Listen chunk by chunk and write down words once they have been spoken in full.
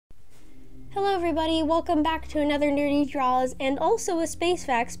Hello everybody, welcome back to another Nerdy Draws and also a Space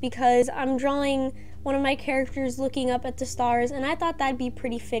Facts because I'm drawing one of my characters looking up at the stars and I thought that'd be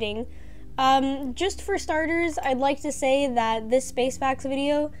pretty fitting. Just for starters, I'd like to say that this Space Facts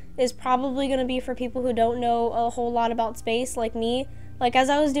video is probably going to be for people who don't know a whole lot about space like me. Like, as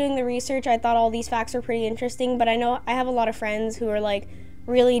I was doing the research, I thought all these facts were pretty interesting, but I know I have a lot of friends who are like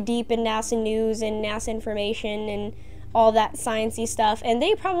really deep in NASA news and NASA information and all that sciencey stuff, and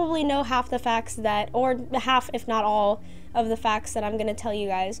they probably know half the facts or half, if not all, of the facts that I'm going to tell you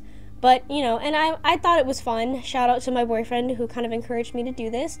guys. But, you know, and I thought it was fun. Shout out to my boyfriend who kind of encouraged me to do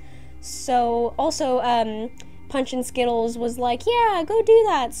this. So, also, Punch and Skittles was like, yeah, go do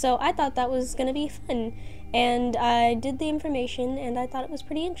that. So I thought that was going to be fun. And I did the information, and I thought it was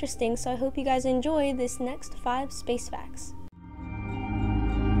pretty interesting. So I hope you guys enjoy this next 5 space facts.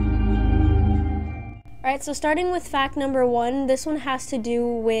 Alright, so starting with fact number 1, this one has to do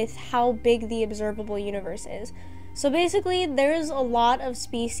with how big the observable universe is. So basically, there's a lot of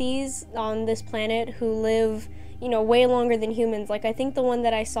species on this planet who live, you know, way longer than humans. Like, I think the one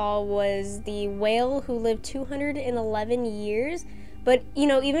that I saw was the whale who lived 211 years. But, you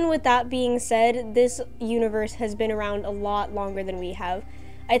know, even with that being said, this universe has been around a lot longer than we have.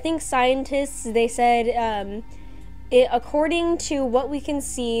 I think scientists, they said, according to what we can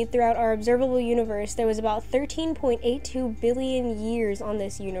see throughout our observable universe, there was about 13.82 billion years on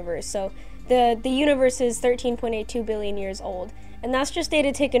this universe. So the universe is 13.82 billion years old. And that's just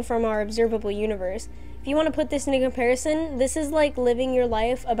data taken from our observable universe. If you want to put this into comparison, this is like living your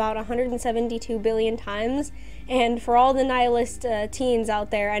life about 172 billion times. And for all the nihilist teens out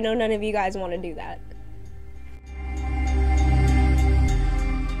there, I know none of you guys want to do that.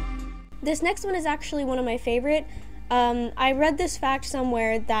 This next one is actually one of my favorite. I read this fact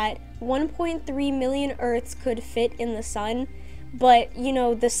somewhere that 1.3 million Earths could fit in the sun, but, you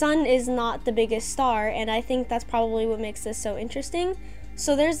know, the sun is not the biggest star, and I think that's probably what makes this so interesting.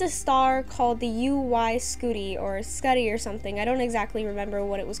 So there's this star called the UY Scuti, or Scuddy or something. I don't exactly remember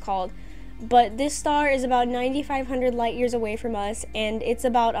what it was called, but this star is about 9,500 light years away from us, and it's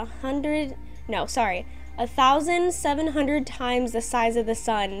about 1,700 times the size of the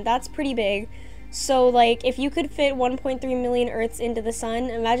sun. That's pretty big. So, like, if you could fit 1.3 million Earths into the sun,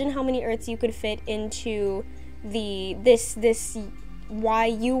 imagine how many Earths you could fit into this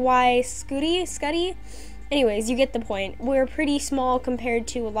UY Scuddy? Anyways, you get the point. We're pretty small compared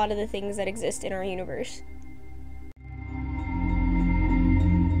to a lot of the things that exist in our universe.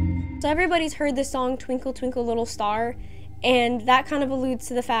 So everybody's heard the song Twinkle Twinkle Little Star, and that kind of alludes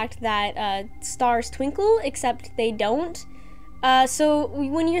to the fact that stars twinkle, except they don't. So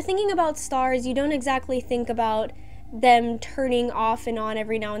when you're thinking about stars, you don't exactly think about them turning off and on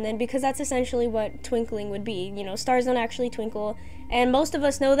every now and then, because that's essentially what twinkling would be. You know, stars don't actually twinkle, and most of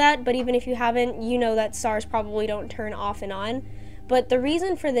us know that, but even if you haven't, you know that stars probably don't turn off and on. But the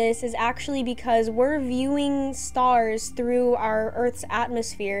reason for this is actually because we're viewing stars through our Earth's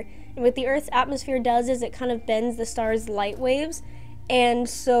atmosphere, and what the Earth's atmosphere does is it kind of bends the star's light waves. And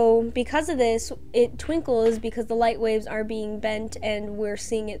so, because of this, it twinkles because the light waves are being bent and we're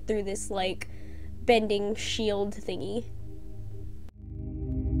seeing it through this, like, bending shield thingy.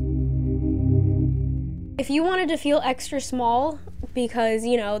 If you wanted to feel extra small, because,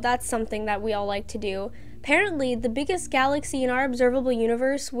 you know, that's something that we all like to do, apparently the biggest galaxy in our observable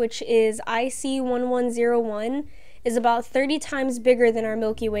universe, which is IC 1101, is about 30 times bigger than our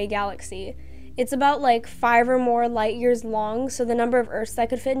Milky Way galaxy. It's about like 5 or more light years long, so the number of Earths that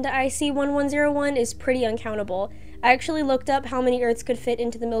could fit into IC 1101 is pretty uncountable. I actually looked up how many Earths could fit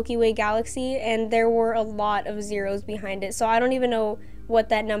into the Milky Way galaxy, and there were a lot of zeros behind it, so I don't even know what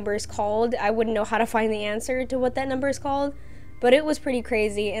that number is called. I wouldn't know how to find the answer to what that number is called, but it was pretty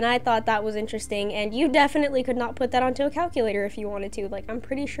crazy, and I thought that was interesting, and you definitely could not put that onto a calculator if you wanted to. Like, I'm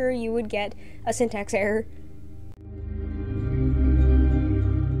pretty sure you would get a syntax error.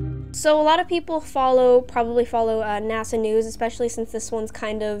 So a lot of people probably follow NASA news, especially since this one's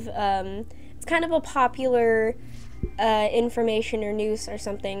kind of, it's kind of a popular information or news or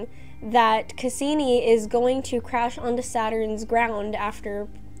something, that Cassini is going to crash onto Saturn's ground after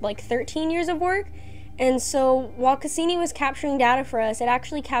like 13 years of work. And so while Cassini was capturing data for us, it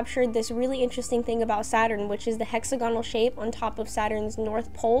actually captured this really interesting thing about Saturn, which is the hexagonal shape on top of Saturn's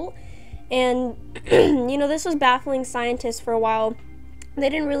North Pole. And, you know, this was baffling scientists for a while. They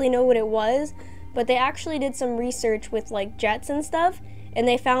didn't really know what it was, but they actually did some research with like jets and stuff, and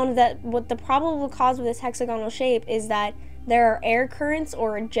they found that what the probable cause of this hexagonal shape is that there are air currents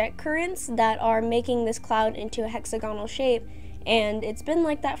or jet currents that are making this cloud into a hexagonal shape, and it's been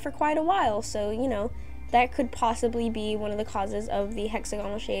like that for quite a while. So, you know, that could possibly be one of the causes of the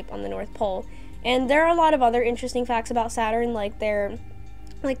hexagonal shape on the North Pole. And there are a lot of other interesting facts about Saturn, like the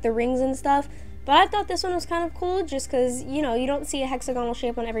rings and stuff, but I thought this one was kind of cool just because, you know, you don't see a hexagonal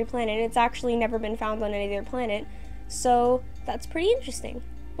shape on every planet. It's actually never been found on any other planet, so that's pretty interesting.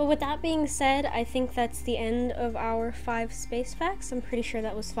 But with that being said, I think that's the end of our 5 space facts. I'm pretty sure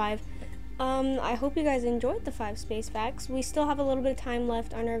that was 5. I hope you guys enjoyed the 5 space facts. We still have a little bit of time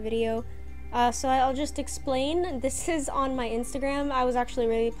left on our video, so I'll just explain. This is on my Instagram. I was actually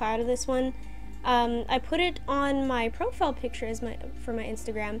really proud of this one. I put it on my profile picture for my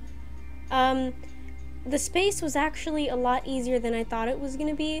Instagram. The space was actually a lot easier than I thought it was going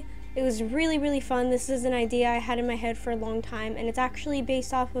to be. It was really, really fun. This is an idea I had in my head for a long time, and it's actually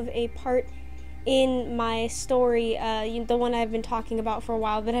based off of a part in my story, the one I've been talking about for a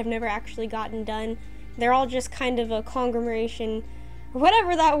while that I've never actually gotten done. They're all just kind of a conglomeration,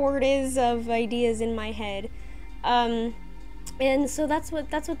 whatever that word is, of ideas in my head. And so that's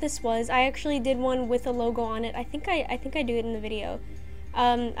what this was. I actually did one with a logo on it. I think I do it in the video.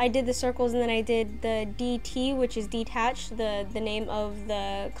 I did the circles, and then I did the DT, which is detached, the name of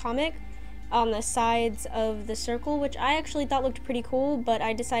the comic, on the sides of the circle, which I actually thought looked pretty cool, but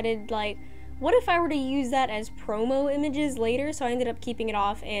I decided, like, what if I were to use that as promo images later? So I ended up keeping it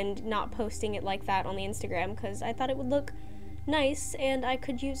off and not posting it like that on the Instagram, because I thought it would look nice and I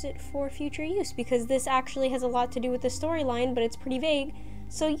could use it for future use, because this actually has a lot to do with the storyline, but it's pretty vague,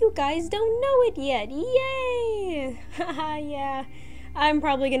 so you guys don't know it yet. Yay! Haha, yeah. I'm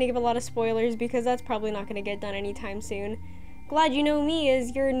probably gonna give a lot of spoilers because that's probably not gonna get done anytime soon. Glad you know me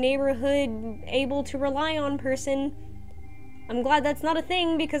as your neighborhood able to rely on person. I'm glad that's not a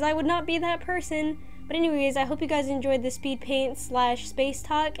thing because I would not be that person. But anyways, I hope you guys enjoyed the speed paint / space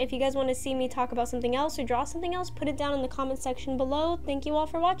talk. If you guys want to see me talk about something else or draw something else, put it down in the comment section below. Thank you all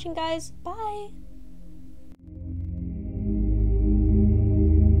for watching, guys. Bye!